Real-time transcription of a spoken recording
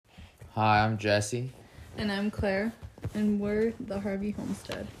Hi, I'm Jesse. And I'm Claire, and we're the Harvey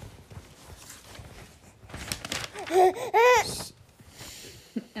Homestead.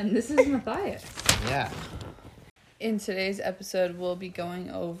 And this is Matthias. Yeah. In today's episode, we'll be going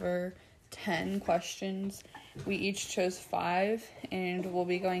over 10 questions. We each chose 5, and we'll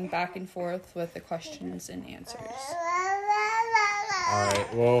be going back and forth with the questions and answers.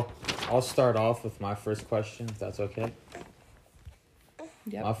 Alright, well, I'll start off with my first question, if that's okay.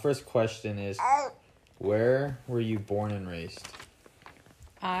 Yep. My first question is, where were you born and raised?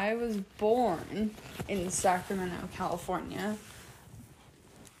 I was born in Sacramento, California.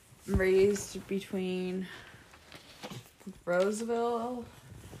 Raised between Roseville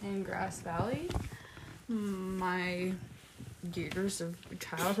and Grass Valley. My years of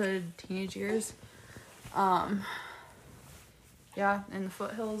childhood, teenage years. Yeah, in the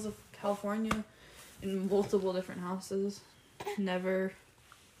foothills of California, in multiple different houses. Never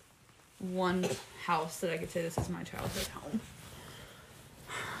one house that I could say this is my childhood home.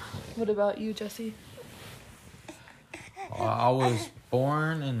 What about you, Jesse? I was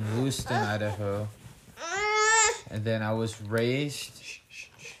born in Lewiston, Idaho. And then I was raised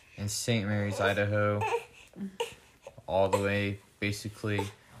in St. Mary's, Idaho. All the way, basically,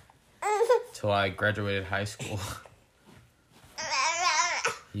 till I graduated high school.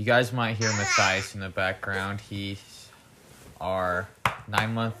 You guys might hear Matthias in the background. He's our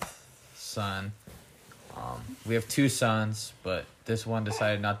 9-month son. We have 2 sons, but this one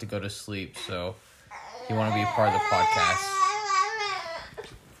decided not to go to sleep, so he wanted to be a part of the podcast.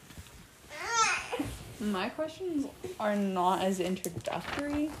 My questions are not as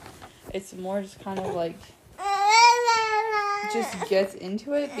introductory. It's more just kind of like just gets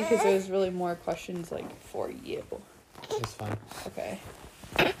into it because there's really more questions like for you. It's fine. Okay.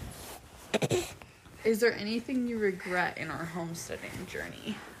 Is there anything you regret in our homesteading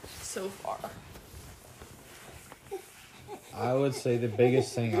journey so far? I would say the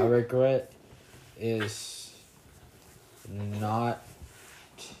biggest thing I regret is not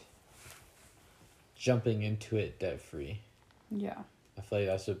jumping into it debt-free. Yeah. I feel like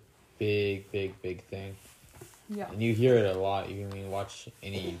that's a big thing. Yeah. And you hear it a lot. You can watch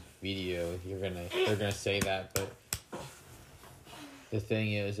any video, they're gonna say that, but the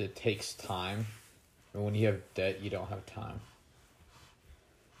thing is, it takes time. And when you have debt, you don't have time.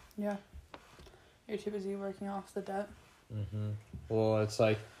 Yeah. You're too busy working off the debt. Well, it's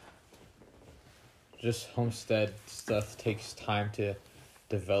like just homestead stuff takes time to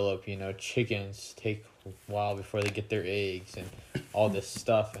develop. You know, chickens take a while before they get their eggs and all this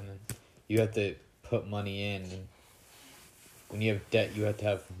stuff, and then you have to put money in. And when you have debt, you have to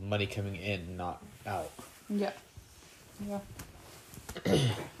have money coming in, not out. Yeah. Yeah.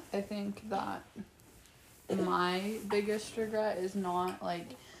 I think that my biggest regret is not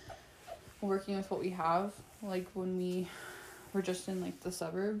like working with what we have. Like when we were just in like the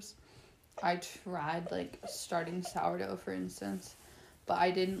suburbs, I tried like starting sourdough, for instance, but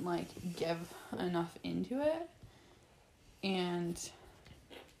I didn't like give enough into it. And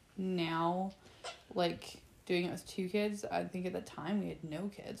now, like doing it with 2 kids, I think at the time we had no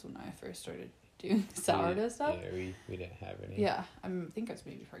kids when I first started doing sourdough stuff. Yeah, we didn't have any. Yeah, I think I was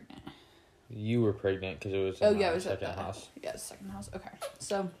maybe pregnant. You were pregnant because it was in our second house. Yeah, second house. Okay,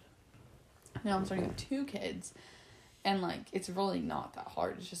 so now I'm starting with 2 kids, and like it's really not that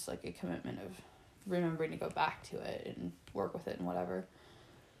hard. It's just like a commitment of remembering to go back to it and work with it and whatever.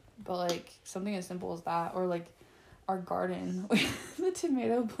 But like something as simple as that, or like our garden, the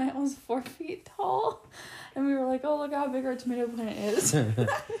tomato plant was 4 feet tall, and we were like, "Oh, look how big our tomato plant is!"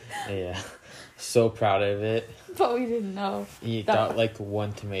 Yeah, so proud of it. But we didn't know. You got like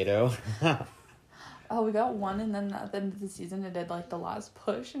 1 tomato. Oh, we got 1, and then at the end of the season, it did like the last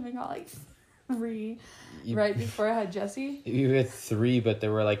push, and we got like 3 right before I had Jesse. You had 3, but they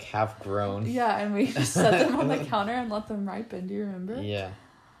were like half grown. Yeah, and we just set them on the counter and let them ripen. Do you remember? Yeah.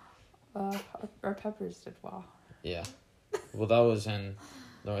 Our peppers did well. Yeah. Well, that was in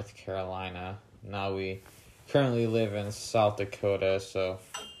North Carolina. Now we currently live in South Dakota, so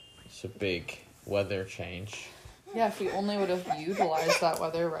it's a big weather change. Yeah, if we only would have utilized that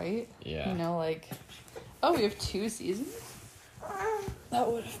weather, right? Yeah. You know, like, oh, we have 2 seasons? That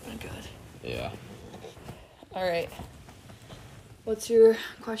would have been good. Yeah. All right. What's your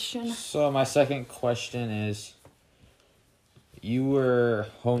question? So my second question is, you were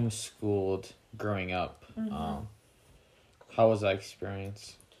homeschooled growing up. Mm-hmm. How was that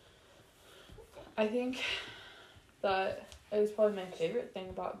experience? I think that it was probably my favorite thing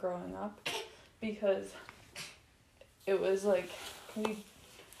about growing up because it was like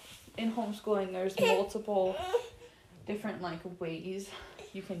in homeschooling there's multiple different like ways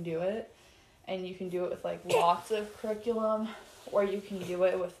you can do it. And you can do it with, like, lots of curriculum, or you can do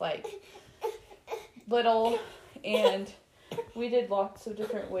it with, like, little. And we did lots of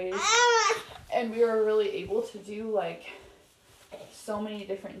different ways. And we were really able to do, like, so many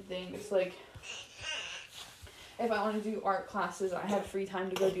different things. Like, if I want to do art classes, I had free time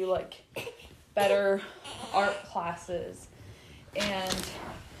to go do, like, better art classes. And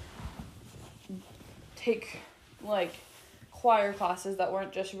take, like, choir classes that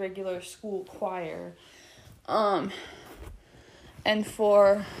weren't just regular school choir. And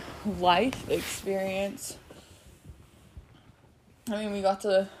for life experience, I mean, we got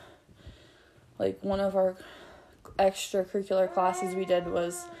to, like, one of our extracurricular classes we did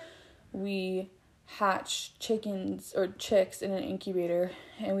was we hatched chickens or chicks in an incubator,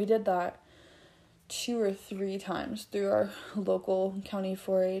 and we did that 2 or 3 times through our local county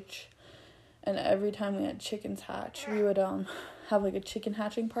 4-H. And every time we had chickens hatch, we would have, like, a chicken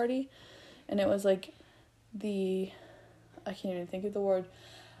hatching party. And it was, like, I can't even think of the word.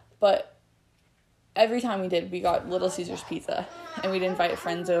 But every time we did, we got Little Caesars pizza. And we'd invite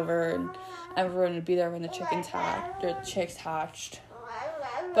friends over, and everyone would be there when the chicks hatched.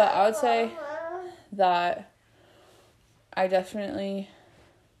 But I would say that I definitely,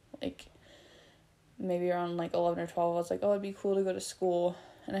 like, maybe around, like, 11 or 12, I was like, oh, it'd be cool to go to school.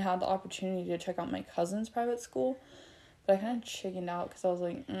 And I had the opportunity to check out my cousin's private school. But I kind of chickened out because I was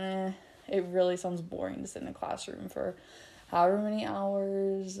like, it really sounds boring to sit in a classroom for however many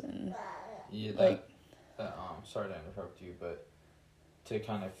hours. And yeah, sorry to interrupt you, but to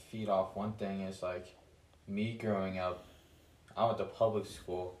kind of feed off one thing is, like, me growing up, I went to public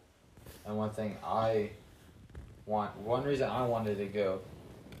school. And one reason I wanted to get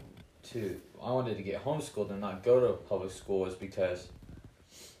homeschooled and not go to public school was because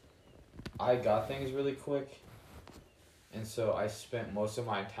I got things really quick, and so I spent most of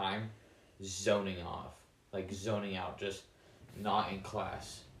my time zoning out, just not in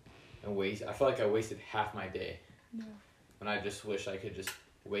class, and I feel like I wasted half my day. Yeah. And I just wish I could just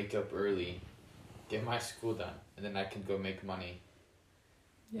wake up early, get my school done, and then I can go make money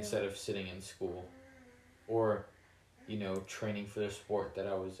instead of sitting in school or, training for the sport that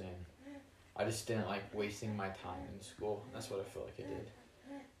I was in. I just didn't like wasting my time in school. That's what I feel like I did.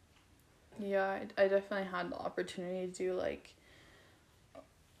 Yeah, I definitely had the opportunity to do, like,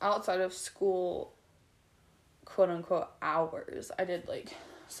 outside of school, quote-unquote, hours. I did, like,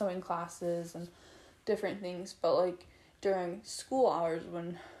 sewing classes and different things. But, like, during school hours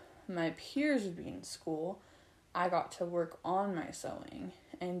when my peers would be in school, I got to work on my sewing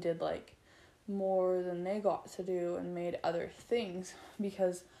and did, like, more than they got to do and made other things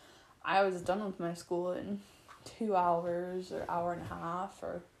because I was done with my school in 2 hours or hour and a half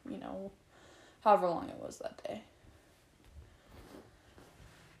or, however long it was that day.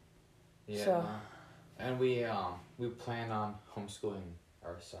 Yeah. So, and we plan on homeschooling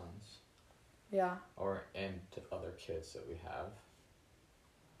our sons. Yeah. And to other kids that we have.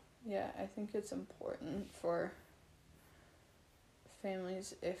 Yeah, I think it's important for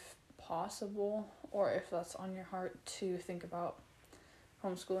families, if possible, or if that's on your heart, to think about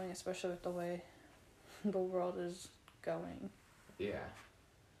homeschooling, especially with the way the world is going. Yeah,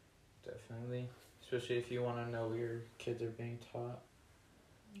 definitely. Especially if you want to know where your kids are being taught.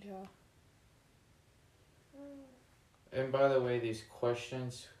 Yeah. And by the way, these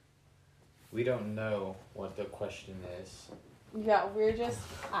questions, we don't know what the question is. Yeah, we're just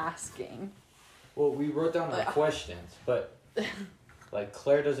asking. Well, we wrote down the questions, but like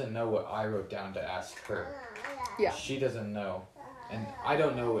Claire doesn't know what I wrote down to ask her. Yeah. She doesn't know. And I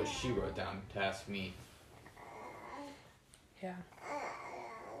don't know what she wrote down to ask me. Yeah.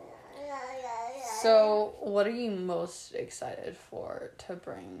 So, what are you most excited for to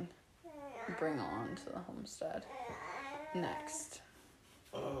bring on to the homestead next?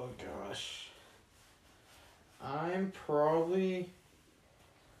 Oh gosh. I'm probably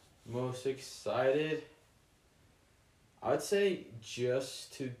most excited, I would say,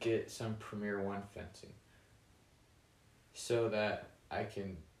 just to get some Premier 1 fencing so that I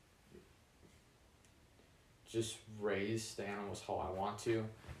can just raise the animals how I want to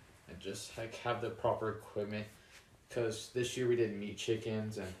and just like have the proper equipment, because this year we did meat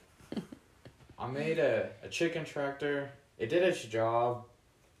chickens and I made a chicken tractor. It did its job.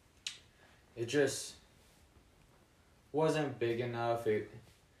 It just wasn't big enough.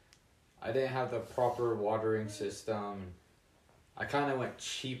 I didn't have the proper watering system. I kind of went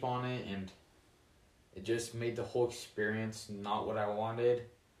cheap on it, and it just made the whole experience not what I wanted.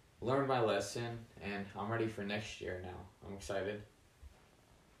 Learned my lesson, and I'm ready for next year now. I'm excited.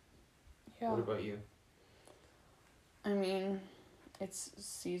 Yeah. What about you? I mean, it's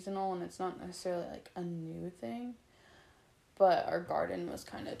seasonal and it's not necessarily like a new thing. But our garden was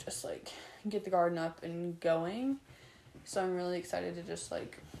kind of just like get the garden up and going. So I'm really excited to just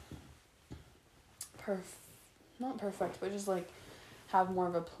like not perfect, but just like have more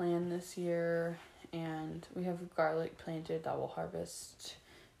of a plan this year. And we have garlic planted that will harvest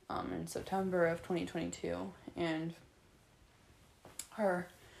in September of 2022. And our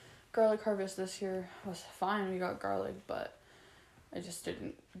garlic harvest this year was fine. We got garlic, but I just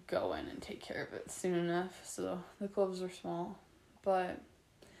didn't go in and take care of it soon enough. So the cloves were small. But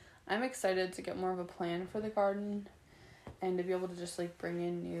I'm excited to get more of a plan for the garden and to be able to just like bring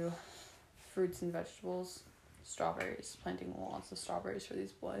in new fruits and vegetables. Strawberries, planting lots of strawberries for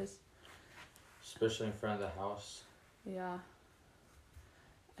these boys. Especially in front of the house. Yeah.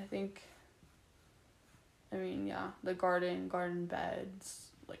 The garden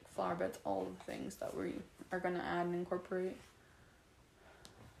beds, like flower beds, all the things that we are going to add and incorporate.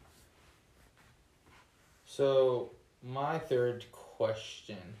 So, my third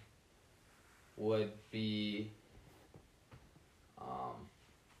question would be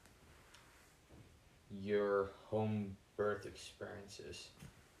your home birth experiences.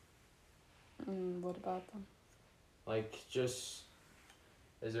 What about them? Like, just,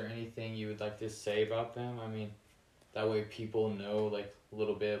 is there anything you would like to say about them? I mean, that way people know, like, a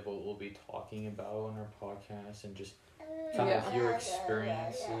little bit of what we'll be talking about on our podcast and just kind of your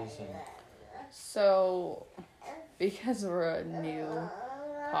experiences. And So, because we're a new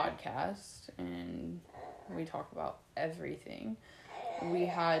podcast and we talk about everything, we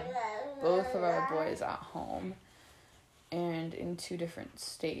had both of our boys at home and in 2 different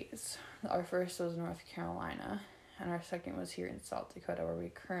states. Our first was North Carolina, and our second was here in South Dakota, where we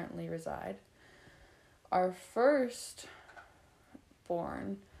currently reside. Our first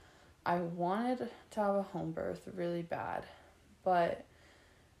born, I wanted to have a home birth really bad, but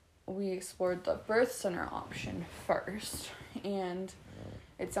we explored the birth center option first, and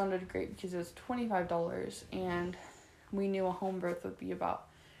it sounded great because it was $25, and we knew a home birth would be about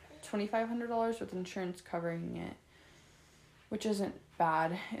 $2,500 with insurance covering it, which isn't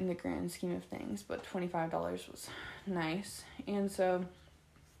bad in the grand scheme of things, but $25 was nice. And so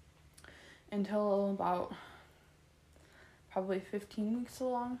until about probably 15 weeks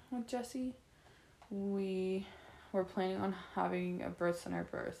along with Jesse, we were planning on having a birth center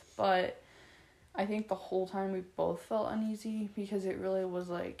birth. But I think the whole time we both felt uneasy because it really was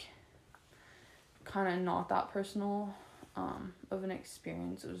like kind of not that personal of an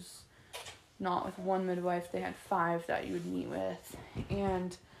experience. It was not with one midwife. They had 5 that you would meet with.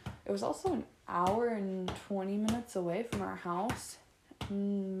 And it was also an hour and 20 minutes away from our house.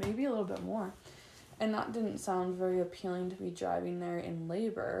 Maybe a little bit more. And that didn't sound very appealing to be driving there in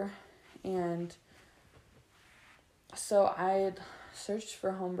labor. And so I had searched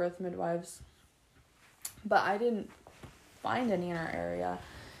for home birth midwives, but I didn't find any in our area.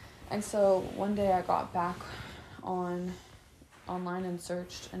 And so one day I got back online and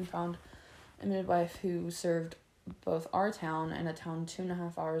searched and found a midwife who served both our town and a town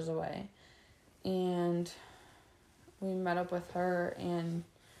 2.5 hours away. And we met up with her, and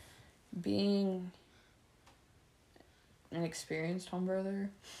being an experienced home birther,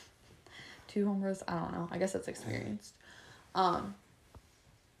 2 home births, I don't know, I guess that's experienced. I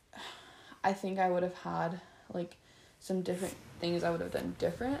think I would have had like some different things I would have done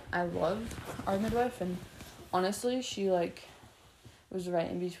different. I loved our midwife, and honestly, she like was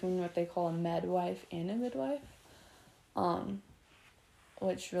right in between what they call a medwife and a midwife,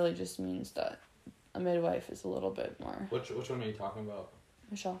 which really just means that a midwife is a little bit more. Which one are you talking about?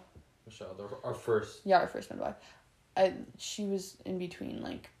 Michelle, our first. Yeah, our first midwife. She was in between,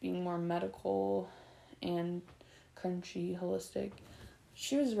 like being more medical and crunchy, holistic.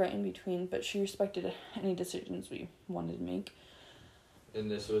 She was right in between, but she respected any decisions we wanted to make. And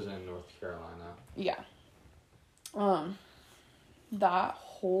this was in North Carolina. Yeah. That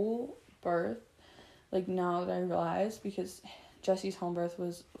whole birth, like now that I realize, because Jesse's home birth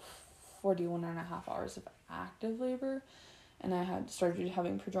was 41.5 hours of active labor, and I had started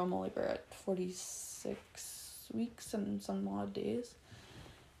having prodromal labor at 46 weeks and some odd days.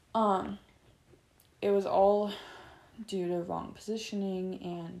 It was all due to wrong positioning,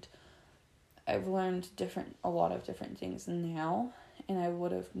 and I've learned a lot of different things now, and I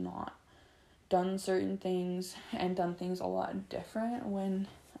would have not done certain things and done things a lot different when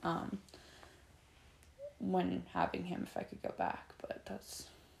having him if I could go back. But that's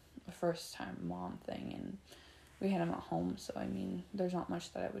a first time mom thing, and we had him at home, so I mean there's not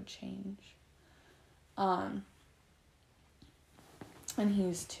much that I would change. And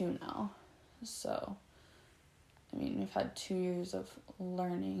he's 2 now, so I mean, we've had 2 years of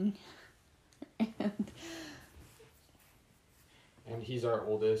learning. And he's our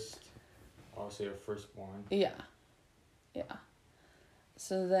oldest, obviously our firstborn. yeah.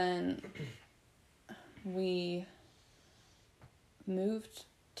 So then we moved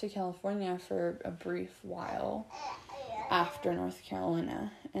to California for a brief while after North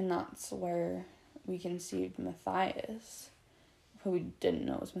Carolina, and that's where we conceived Matthias, who we didn't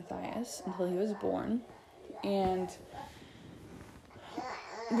know was Matthias until he was born. And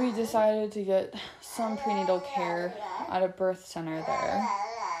we decided to get some prenatal care at a birth center there.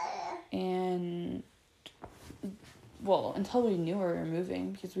 And, well, until we knew we were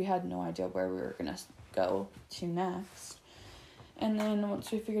moving, because we had no idea where we were going to go to next. And then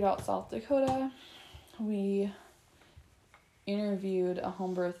once we figured out South Dakota, we interviewed a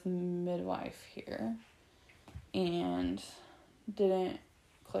home birth midwife here and didn't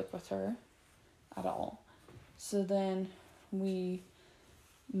click with her at all. So then we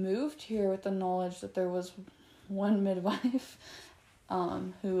moved here with the knowledge that there was one midwife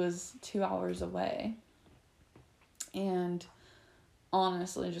who was 2 hours away, and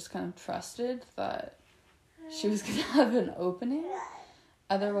honestly just kind of trusted that she was going to have an opening.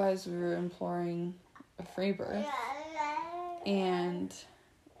 Otherwise, we were imploring a free birth. And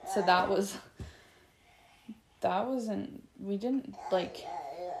so we didn't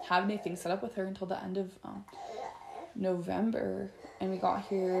have anything set up with her until the end of November, and we got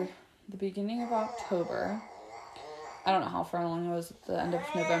here the beginning of October. I don't know how far along it was at the end of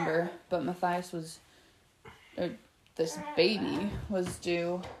November, but Matthias this baby was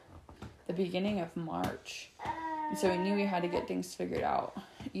due the beginning of March. And so we knew we had to get things figured out.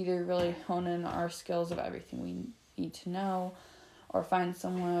 Either really hone in our skills of everything we need to know, or find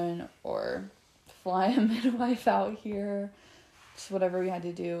someone, or fly a midwife out here. Just whatever we had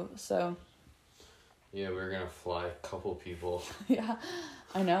to do. So yeah, we were gonna fly a couple people. Yeah,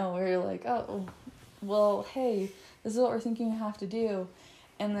 I know. We were like, oh, well, hey, this is what we're thinking we have to do.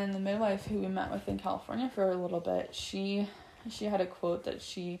 And then the midwife who we met with in California for a little bit, she had a quote that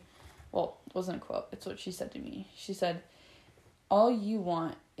well, it wasn't a quote, it's what she said to me. She said, all you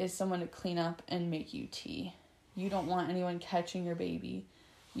want is someone to clean up and make you tea. You don't want anyone catching your baby.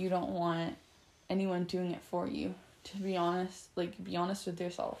 You don't want anyone doing it for you. To be honest, be honest with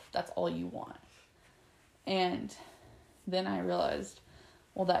yourself. That's all you want. And then I realized,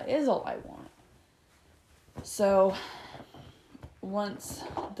 well, that is all I want. So once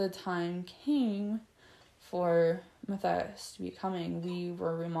the time came for Matthias to be coming, we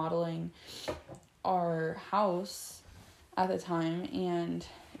were remodeling our house at the time, and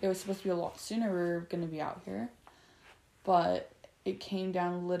it was supposed to be a lot sooner. We were going to be out here, but it came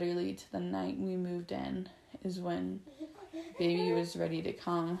down literally to the night we moved in is when baby was ready to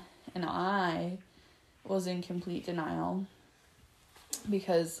come, and I was in complete denial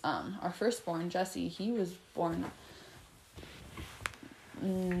because our firstborn, Jesse, he was born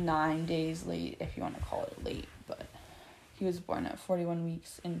 9 days late, if you want to call it late, but he was born at 41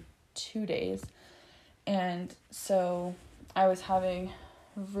 weeks and 2 days. And so I was having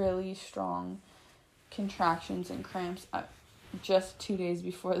really strong contractions and cramps just 2 days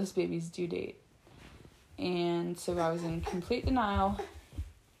before this baby's due date. And so I was in complete denial.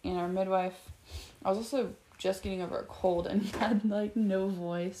 And our midwife, I was also just getting over a cold and had no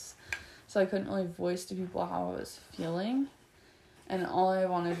voice. So I couldn't really voice to people how I was feeling. And all I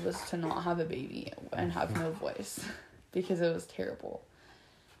wanted was to not have a baby and have no voice because it was terrible.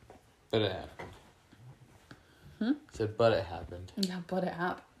 But it happened. Said, but it happened. Yeah, but it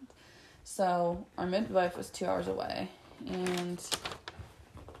happened. So our midwife was 2 hours away, and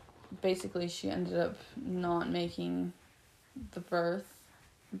basically she ended up not making the birth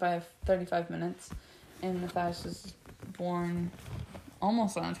by 35 minutes, and Matthias was born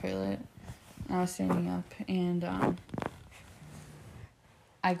almost on a toilet. I was standing up, and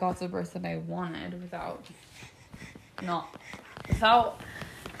I got the birth that I wanted without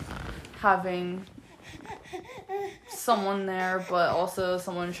having someone there, but also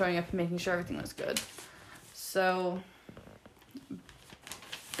someone showing up and making sure everything was good. So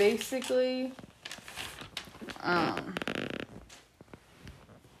basically,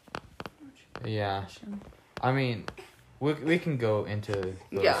 yeah, I mean, we can go into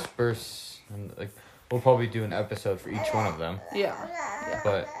those births, and we'll probably do an episode for each one of them. Yeah.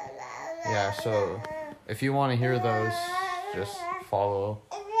 But yeah, so if you want to hear those, just follow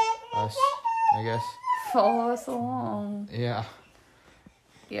us, I guess. Follow us along. Yeah.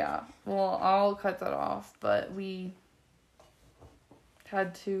 Yeah. Well, I'll cut that off, but we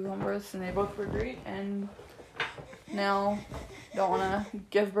had 2 home births and they both were great, and now don't want to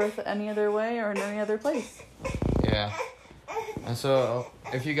give birth any other way or in any other place. Yeah. Yeah. And so,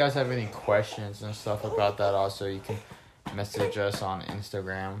 if you guys have any questions and stuff about that, also you can message us on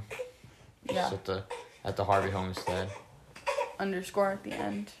Instagram. Yeah. Just at the Harvey Homestead. _ at the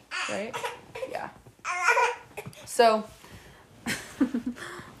end, right? Yeah. So,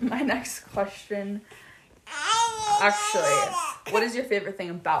 my next question. Actually, what is your favorite thing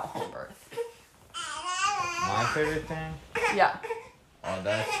about home birth? My favorite thing? Yeah. Oh,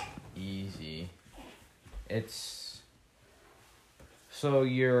 that's easy. It's so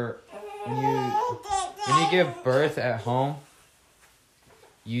when you give birth at home,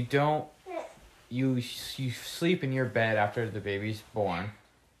 you don't you sleep in your bed after the baby's born,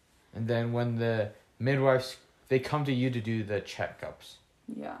 and then when the midwives they come to you to do the checkups.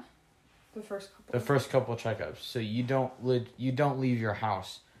 Yeah. The first couple checkups. So you don't leave your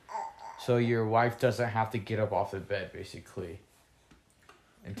house. So your wife doesn't have to get up off the bed basically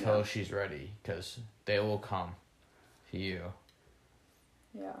until she's ready, because they will come to you.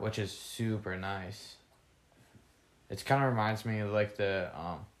 Yeah. Which is super nice. It kind of reminds me of like the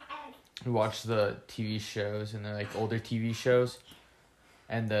you watch the TV shows, and they're like older TV shows,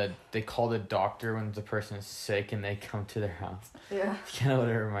 and they call the doctor when the person is sick and they come to their house. Yeah. That's kind of what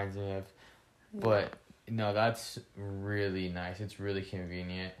it reminds me of. Yeah. But no, that's really nice. It's really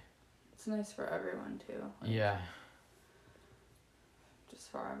convenient. It's nice for everyone too. Like, Yeah. Just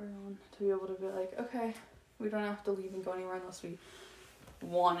for everyone to be able to be like, okay, we don't have to leave and go anywhere unless we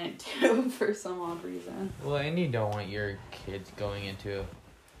wanted to for some odd reason. Well, and you don't want your kids going into a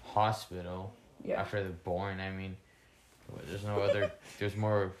hospital after they're born. I mean, there's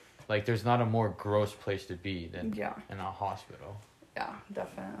not a more gross place to be than in a hospital. Yeah,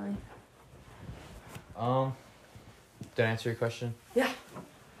 definitely. Did I answer your question? Yeah.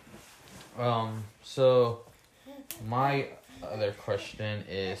 So my other question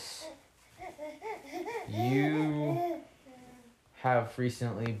is, you have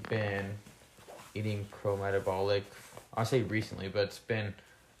recently been eating pro-metabolic. I'll say recently, but it's been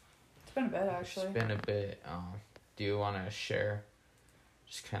a bit, actually. It's been a bit. Do you want to share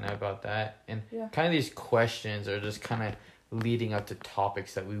just kind of about that? And kind of these questions are just kind of leading up to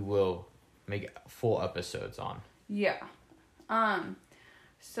topics that we will make full episodes on. Yeah.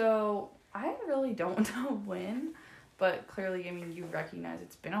 So I really don't know when, but clearly, I mean, you recognize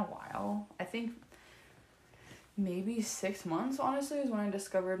it's been a while. I think maybe 6 months, honestly, is when I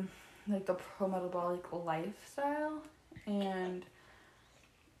discovered like the pro-metabolic lifestyle, and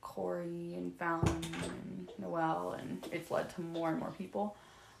Corey and Fallon and Noelle, and it's led to more and more people.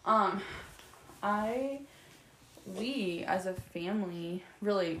 We as a family,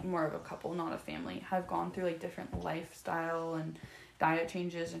 really more of a couple, not a family, have gone through like different lifestyle and diet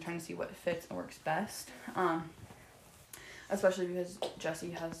changes and trying to see what fits and works best. Especially because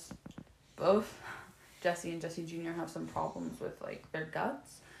Jesse and Jesse Jr. have some problems with like their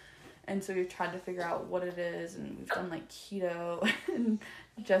guts. And so we've tried to figure out what it is, and we've done like keto, and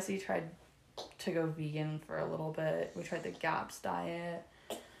Jesse tried to go vegan for a little bit. We tried the GAPS diet.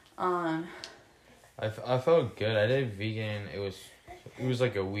 I felt good. I did vegan. It was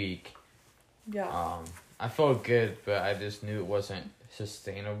like a week. Yeah. I felt good, but I just knew it wasn't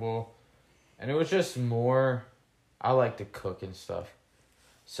sustainable. And it was just more, I like to cook and stuff.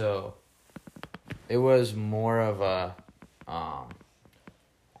 So it was more of a,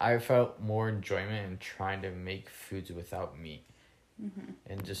 I felt more enjoyment in trying to make foods without meat. Mm-hmm.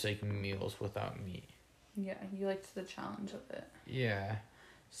 And just like meals without meat. Yeah, you liked the challenge of it. Yeah.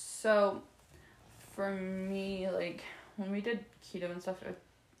 So for me, like when we did keto and stuff,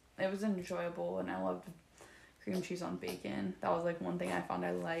 it was enjoyable, and I loved cream cheese on bacon. That was like one thing I found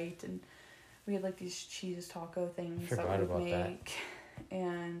I liked, and we had like these cheese taco things that we would make.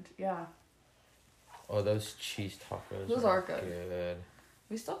 And yeah. Oh, those cheese tacos. Those are good.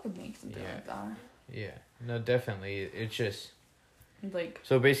 We still could make something like that. Yeah. No, definitely. It's just like,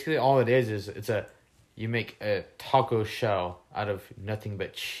 so basically all it is you make a taco shell out of nothing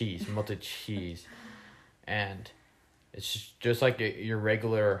but cheese, melted cheese. And it's just like your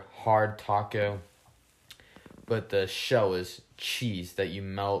regular hard taco, but the shell is cheese that you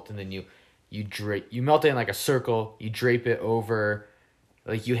melt, and then you melt it in like a circle, you drape it over,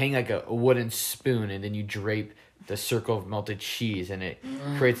 like you hang like a wooden spoon, and then you drape the circle of melted cheese, and it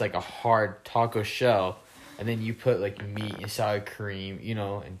creates like a hard taco shell, and then you put like meat and sour cream,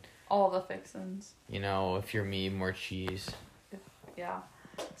 and all the fixins. If you're me, more cheese. Yeah.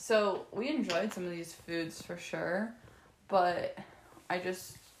 So we enjoyed some of these foods for sure, but I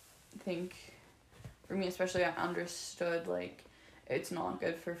just think for me especially, I understood like it's not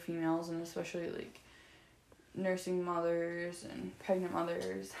good for females, and especially like nursing mothers and pregnant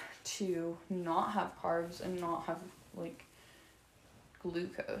mothers to not have carbs and not have like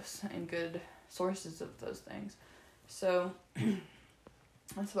glucose and good sources of those things. So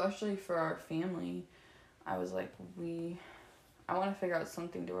especially for our family, I was like, I want to figure out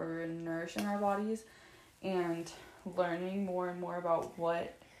something to where we're nourishing our bodies and learning more and more about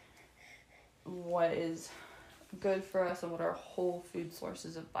what is good for us and what are whole food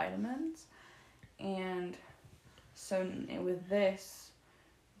sources of vitamins. And so with this,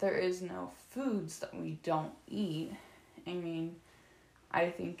 there is no foods that we don't eat. I mean, I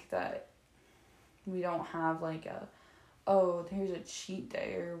think that we don't have like here's a cheat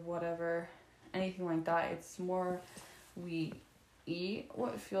day or whatever, anything like that. It's more we eat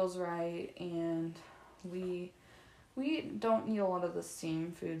what feels right, and we don't eat a lot of the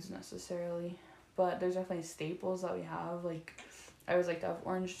same foods necessarily, but there's definitely staples that we have. Like, I always like to have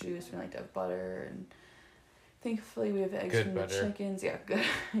orange juice, we like to have butter, and thankfully we have eggs Good from butter. the chickens. Yeah,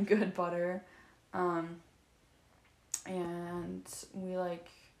 good butter. And we like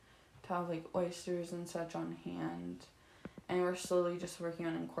to have like oysters and such on hand, and we're slowly just working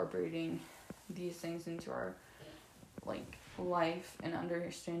on incorporating these things into our like life and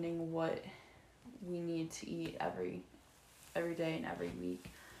understanding what we need to eat every day and every week,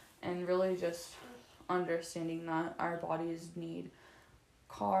 and really just understanding that our bodies need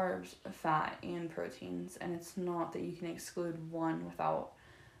carbs, fat, and proteins, and it's not that you can exclude one without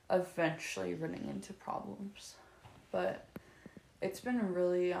eventually running into problems. But it's been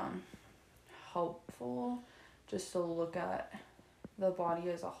really helpful just to look at the body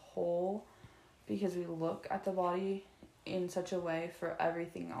as a whole, because we look at the body in such a way for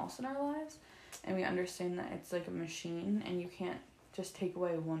everything else in our lives, and we understand that it's like a machine, and you can't just take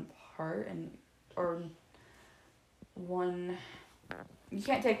away one part you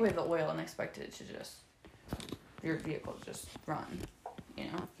can't take away the oil and expect it to just, your vehicle to just run,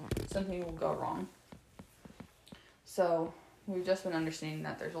 something will go wrong. So we've just been understanding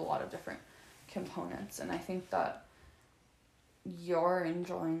that there's a lot of different components, and I think that you're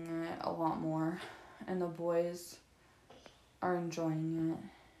enjoying it a lot more, and the boys are enjoying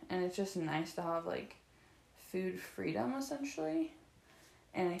it, and it's just nice to have like food freedom essentially.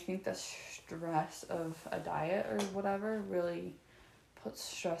 And I think the stress of a diet or whatever really puts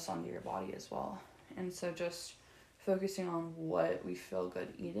stress onto your body as well. And so just focusing on what we feel good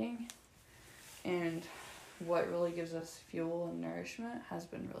eating and what really gives us fuel and nourishment has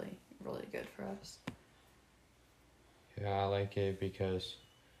been really, really good for us. Yeah, I like it because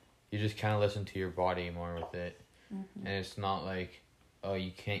you just kind of listen to your body more with it. Mm-hmm. And it's not like, oh,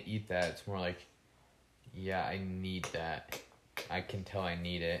 you can't eat that. It's more like, yeah, I need that. I can tell I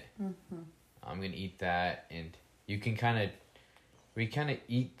need it. Mm-hmm. I'm going to eat that. And you can we kind of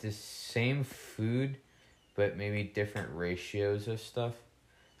eat the same food, but maybe different ratios of stuff.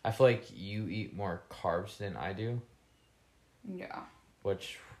 I feel like you eat more carbs than I do. Yeah.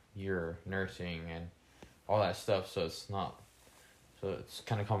 Which you're nursing and all that stuff, so it's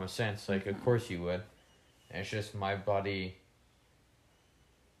kind of common sense. Like, of course you would. And it's just my body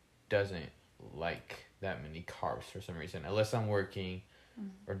doesn't like that many carbs for some reason. Unless I'm working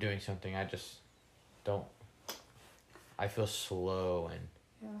or doing something, I just don't. I feel slow,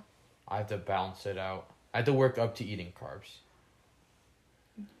 and I have to balance it out. I have to work up to eating carbs.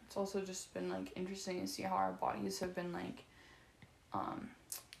 It's also just been like interesting to see how our bodies have been like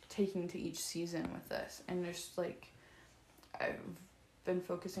taking to each season with this, and there's like I've been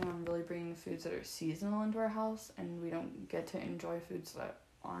focusing on really bringing foods that are seasonal into our house, and we don't get to enjoy foods that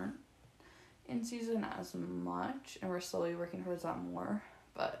aren't in season as much, and we're slowly working towards that more.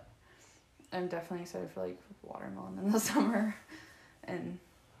 But I'm definitely excited for like watermelon in the summer and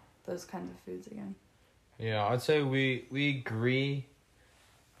those kinds of foods again. Yeah, I'd say we agree,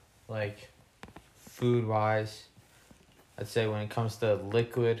 like, food-wise. I'd say when it comes to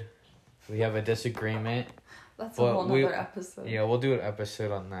liquid, we have a disagreement. That's a whole nother episode. Yeah, we'll do an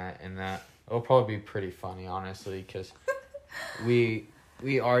episode on that, and it'll probably be pretty funny, honestly, because we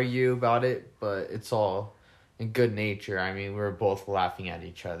argue about it, but it's all in good nature. I mean, we're both laughing at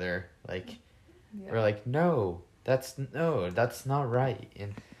each other. Like, we're like, no, that's not right.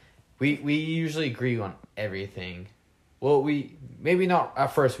 And we usually agree on everything. Well, maybe not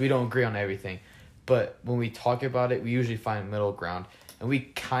at first, we don't agree on everything, but when we talk about it, we usually find middle ground. And we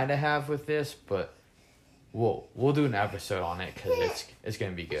kind of have with this, but we'll do an episode on it because it's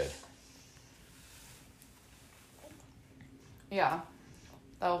going to be good. Yeah,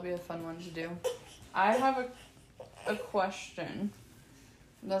 that will be a fun one to do. I have a question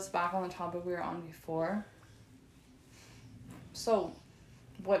that's back on the topic we were on before. So,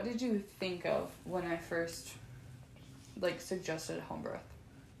 what did you think of when I first, suggested home birth?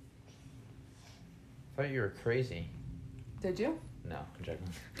 I thought you were crazy. Did you? No, I'm joking.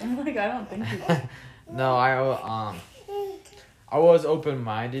 I'm like, I don't think you did. No, I was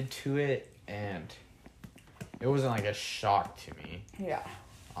open-minded to it, and it wasn't like a shock to me, Yeah.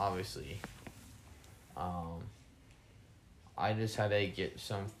 obviously. I just had to get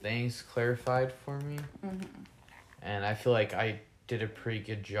some things clarified for me, and I feel like I did a pretty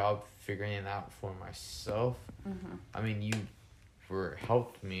good job figuring it out for myself. I mean, you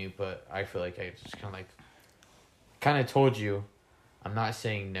helped me, but I feel like I just kind of told you, I'm not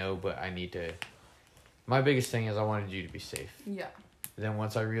saying no, but I need to. My biggest thing is I wanted you to be safe. Yeah. Then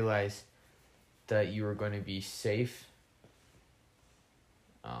once I realized that you were going to be safe,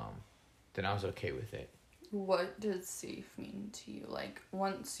 then I was okay with it. What does safe mean to you? Like,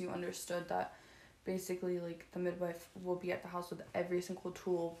 once you understood that basically, like, the midwife will be at the house with every single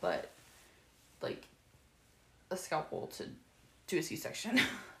tool but, like, a scalpel to do a C-section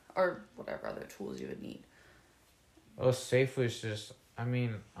or whatever other tools you would need. Well, safe was just, I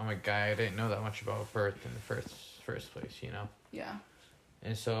mean, I'm a guy, I didn't know that much about birth in the first place, you know? Yeah.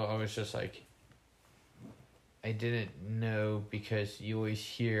 And so I was just like, I didn't know, because you always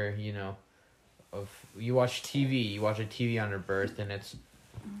hear, you know, you watch a TV on her birth, and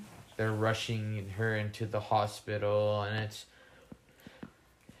they're rushing her into the hospital, and it's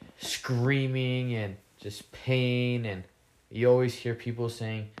screaming and just pain, and you always hear people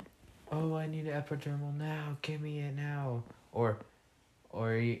saying, oh, I need an epidural now, give me it now. Or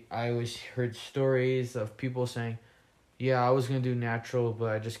I always heard stories of people saying, yeah, I was going to do natural,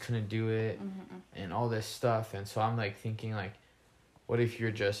 but I just couldn't do it, and all this stuff. And so I'm, like, thinking, like, what if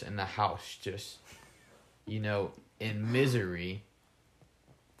you're just in the house, just, you know, in misery?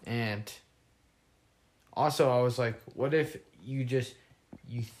 And also I was like, what if you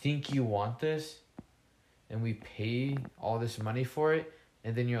think you want this, and we pay all this money for it,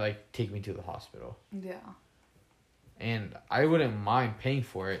 and then you're like, take me to the hospital? Yeah. And I wouldn't mind paying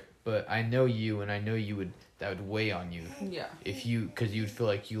for it, but I know you, and I know that would weigh on you. Yeah. Because you'd feel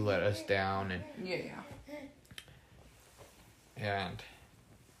like you let us down, and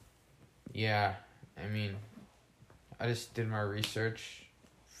yeah, I mean, I just did my research,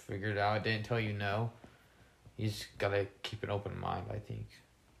 figured it out. I didn't tell you no. You just gotta keep an open mind, I think,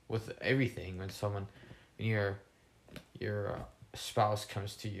 with everything. When your spouse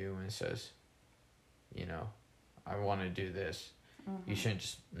comes to you and says, you know, I want to do this, you shouldn't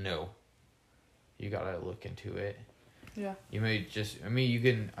just no. You gotta look into it. Yeah. You may just, I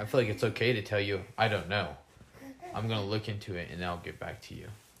feel like it's okay to tell you, I don't know. I'm gonna look into it, and then I'll get back to you.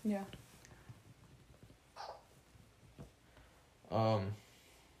 Yeah.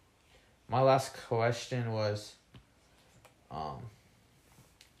 My last question was,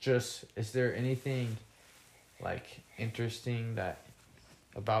 is there anything, like, interesting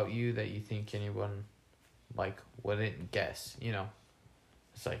about you that you think anyone, like, wouldn't guess, you know?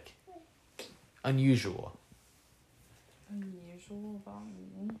 It's, like, unusual. Unusual about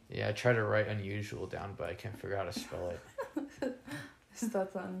me? Yeah, I tried to write unusual down, but I can't figure out how to spell it. Is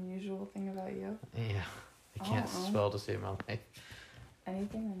that the unusual thing about you? Yeah, I can't spell to save my life.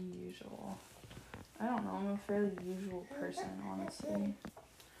 Anything unusual? I don't know. I'm a fairly usual person, honestly.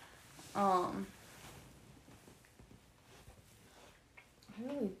 I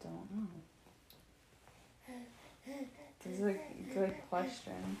really don't know. This is a good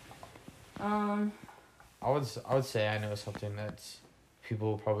question. I would say I know something that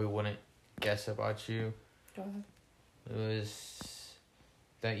people probably wouldn't guess about you. Go ahead. It was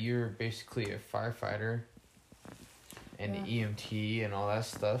that you're basically a firefighter and an EMT and all that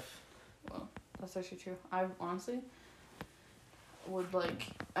stuff. Well, that's actually true. I honestly would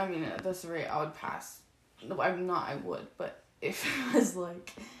at this rate, I would pass. No, I would, but if it was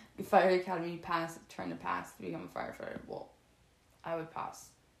like, if Fire Academy trying to pass to become a firefighter, well, I would pass.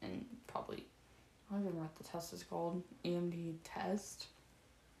 And probably, I don't even know what the test is called. EMT test?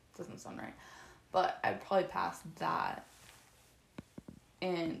 Doesn't sound right. But I'd probably pass that.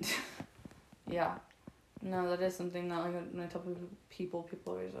 And, yeah. No, that is something that, like, when I tell people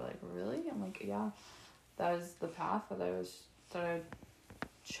always are like, really? I'm like, yeah. That is the path that I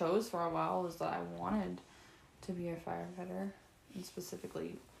chose for a while, is that I wanted to be a firefighter, and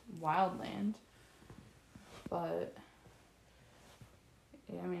specifically wildland. But,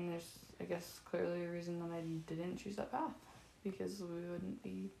 yeah, I mean, there's, I guess, clearly a reason that I didn't choose that path, because we wouldn't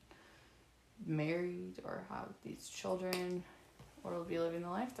be married or have these children, or be living the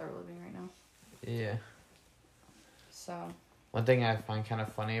life that we're living right now. Yeah. So. One thing I find kind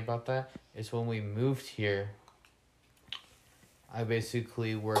of funny about that is when we moved here, I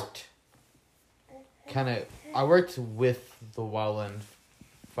basically worked with the wildland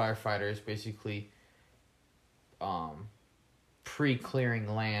firefighters, basically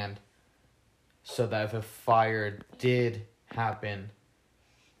pre-clearing land so that if a fire did happen,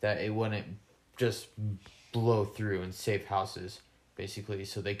 that it wouldn't just blow through and save houses, basically,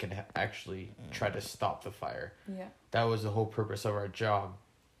 so they could actually try to stop the fire. Yeah. That was the whole purpose of our job.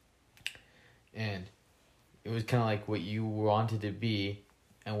 And it was kind of like what you wanted to be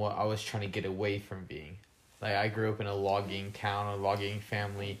and what I was trying to get away from being. Like, I grew up in a logging town, a logging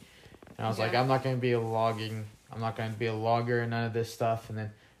family, and I was like, I'm not going to be a logger, none of this stuff. And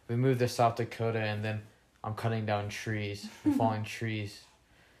then we moved to South Dakota, and then I'm cutting down trees, falling trees.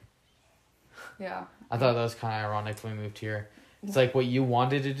 Yeah. I thought that was kind of ironic when we moved here. It's like what you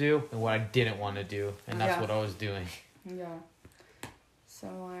wanted to do and what I didn't want to do, and that's what I was doing. Yeah.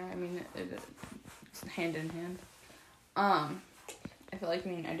 Similar. I mean, it's hand in hand. I feel like,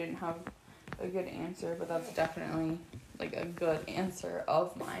 I didn't have a good answer, but that's definitely, like, a good answer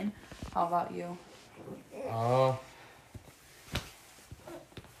of mine. How about you?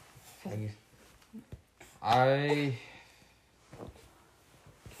 I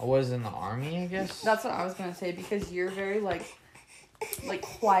was in the Army, I guess. That's what I was gonna say, because you're very, like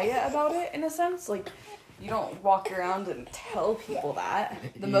quiet about it, in a sense. Like, you don't walk around and tell people that.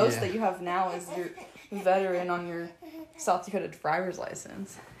 The most that you have now is your veteran on your South Dakota driver's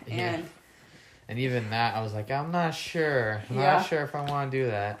license. And even that, I was like, I'm not sure. I'm not sure if I want to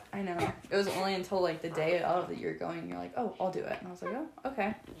do that. I know. It was only until, like, the day of that you're going, you're like, oh, I'll do it. And I was like, oh,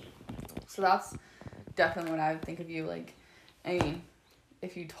 okay. So that's definitely what I would think of you. Like,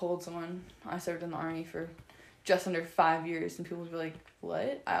 if you told someone I served in the Army for just under 5 years and people would be like,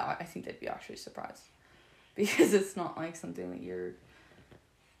 what? I think they'd be actually surprised. Because it's not, like, something that you're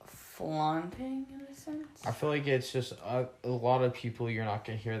flaunting, in a sense. I feel like it's just a lot of people, you're not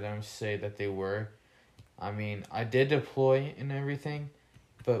going to hear them say that they were. I did deploy and everything,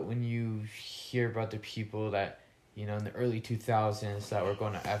 but when you hear about the people that, in the early 2000s that were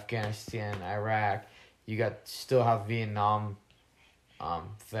going to Afghanistan, Iraq, still have Vietnam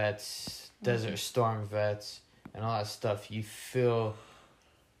vets, Desert Storm vets, and all that stuff, you feel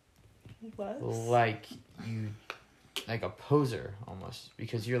like a poser almost,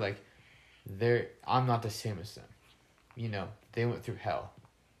 because you're like, I'm not the same as them. They went through hell.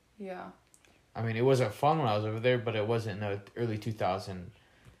 Yeah. It wasn't fun when I was over there, but it wasn't in the early 2000s,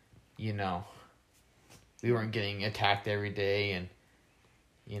 we weren't getting attacked every day and,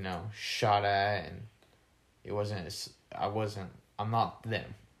 shot at, and I'm not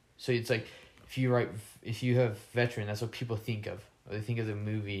them. So it's like, if you have veteran, that's what people think of. Or they think of the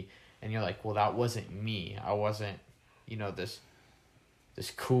movie, and you're like, well, that wasn't me. I wasn't,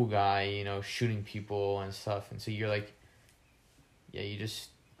 this cool guy, shooting people and stuff. And so you're like, you just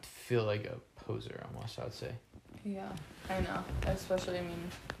feel like a poser almost, I would say. Yeah, I know. Especially,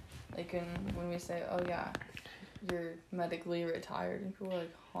 like when we say, oh yeah, you're medically retired, and people are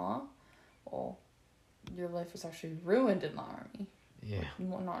like, huh? Well, your life was actually ruined in the Army. Yeah.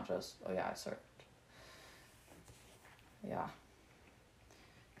 Well, not just, oh yeah, I served. Yeah.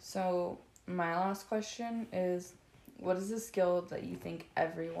 So, my last question is, what is a skill that you think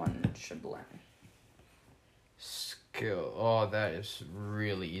everyone should learn? Skill? Oh, that is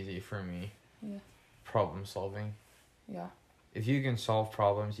really easy for me. Yeah. Problem solving. Yeah. If you can solve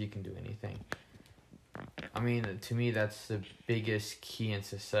problems, you can do anything. To me, that's the biggest key in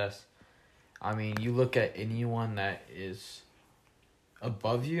success. You look at anyone that is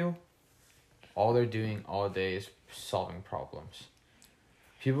above you, all they're doing all day is solving problems.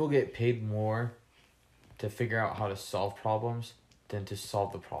 People get paid more to figure out how to solve problems than to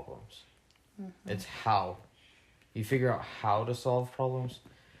solve the problems. Mm-hmm. It's how. You figure out how to solve problems,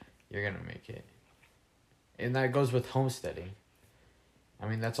 you're going to make it. And that goes with homesteading.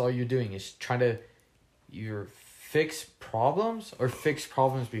 That's all you're doing is trying to either fix problems or fix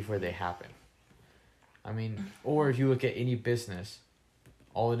problems before they happen. Or if you look at any business,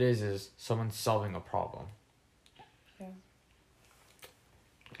 all it is someone solving a problem. Yeah.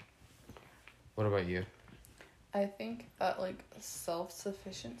 What about you? I think that,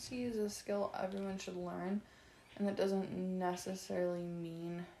 self-sufficiency is a skill everyone should learn, and that doesn't necessarily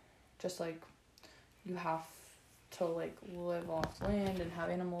mean just, you have to, live off land and have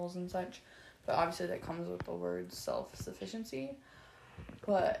animals and such, but obviously that comes with the word self-sufficiency.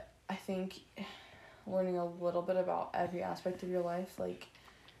 But I think learning a little bit about every aspect of your life, like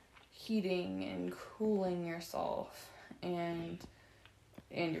heating and cooling yourself and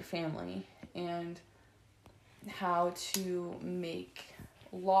your family, and how to make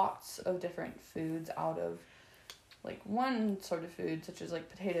lots of different foods out of one sort of food, such as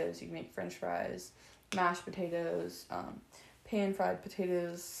potatoes. You can make french fries, mashed potatoes, pan fried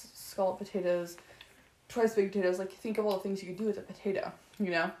potatoes, scalloped potatoes, twice baked potatoes. Like, think of all the things you could do with a potato,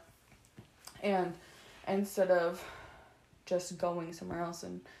 you know? And instead of just going somewhere else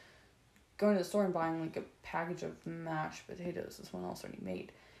and going to the store and buying, like, a package of mashed potatoes that someone else already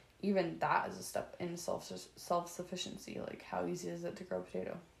made, even that is a step in self-sufficiency. Like, how easy is it to grow a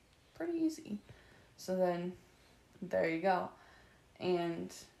potato? Pretty easy. So then, there you go.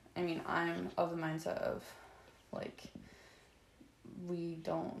 And, I mean, I'm of the mindset of, like, we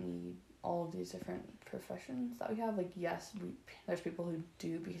don't need all of these different professions that we have. Like, yes, there's people who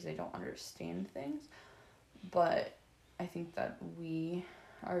do because they don't understand things, but I think that we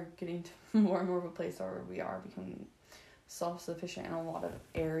are getting to more and more of a place where we are becoming self-sufficient in a lot of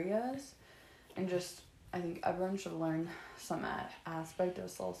areas, and just, I think everyone should learn some aspect of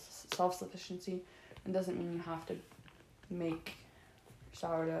self-sufficiency. It doesn't mean you have to make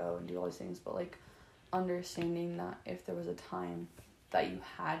sourdough and do all these things, but, like, understanding that if there was a time that you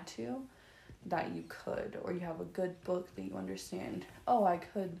had to, that you could, or you have a good book that you understand, oh, I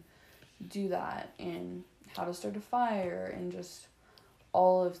could do that, and how to start a fire, and just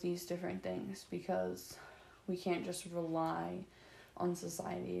all of these different things, because we can't just rely on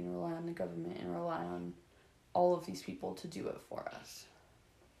society and rely on the government and rely on all of these people to do it for us.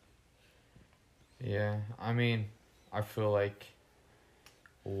 Yeah, I mean, I feel like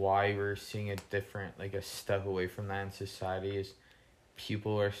why we're seeing a different, like, a step away from that in society is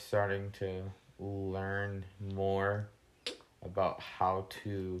people are starting to learn more about how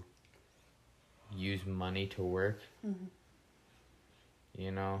to use money to work. Mm-hmm.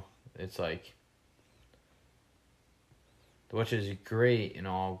 You know, it's like, which is great and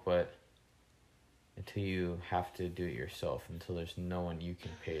all, but until you have to do it yourself, until there's no one you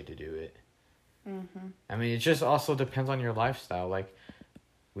can pay to do it. Mm-hmm. I mean, it just also depends on your lifestyle. Like,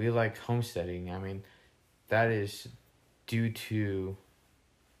 we like homesteading. I mean, that is due to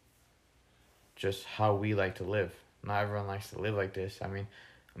just how we like to live. Not everyone likes to live like this. I mean,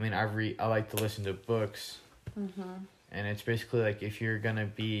 I like to listen to books. Mm-hmm. And it's basically like, if you're gonna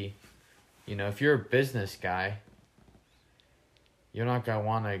be, you know, if you're a business guy, you're not gonna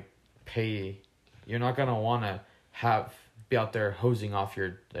want to pay. You're not gonna want to be out there hosing off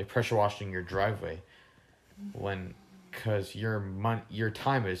pressure washing your driveway, because your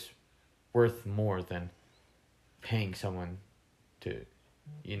time is worth more than paying someone to,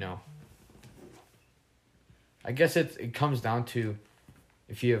 you know. I guess it comes down to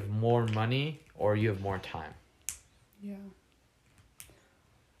if you have more money or you have more time. Yeah.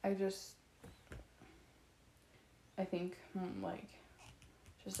 I think, like,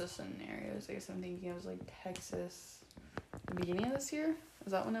 just the scenarios, I guess I'm thinking of, like, Texas, the beginning of this year?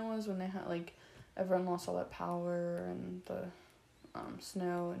 Is that when it was? When they had, like, everyone lost all that power and the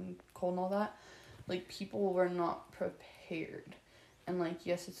snow and cold and all that? Like, people were not prepared. And, like,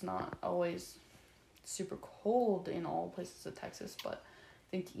 yes, it's not always super cold in all places of Texas, but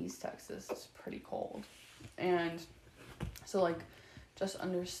I think East Texas is pretty cold. And so, like, just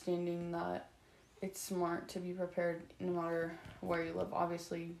understanding that it's smart to be prepared no matter where you live.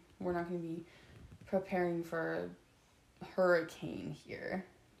 Obviously, we're not going to be preparing for a hurricane here,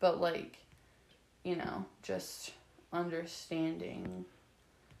 but, like, you know, just understanding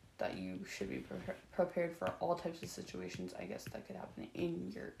that you should be prepared for all types of situations, I guess, that could happen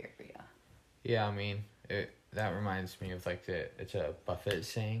in your area. Yeah, I mean, that reminds me of, like, it's a Buffett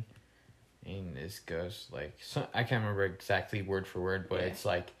saying, and this goes, like, I can't remember exactly word for word, but it's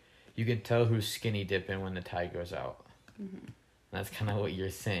like, you can tell who's skinny dipping when the tide goes out. Mm-hmm. That's kind of what you're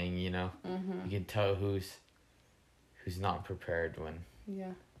saying, you know? Mm-hmm. You can tell who's not prepared when...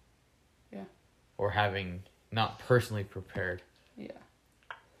 Yeah. Or having not personally prepared. Yeah.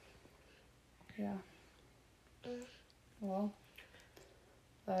 Well,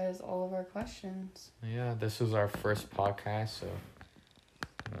 that is all of our questions. Yeah, this was our first podcast, so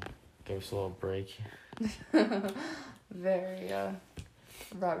give us a little break. Very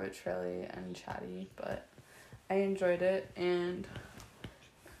rabbit traily and chatty, but I enjoyed it, and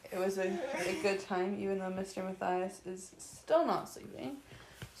it was a good time, even though Mr. Matthias is still not sleeping.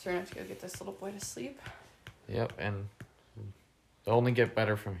 So we're going to have to go get this little boy to sleep. Yep, and it'll only get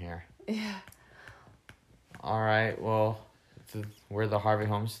better from here. Yeah. All right, well, we're the Harvey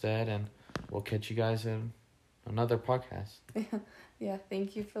Homestead, and we'll catch you guys in another podcast. Yeah,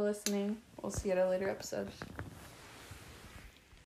 thank you for listening. We'll see you at a later episode.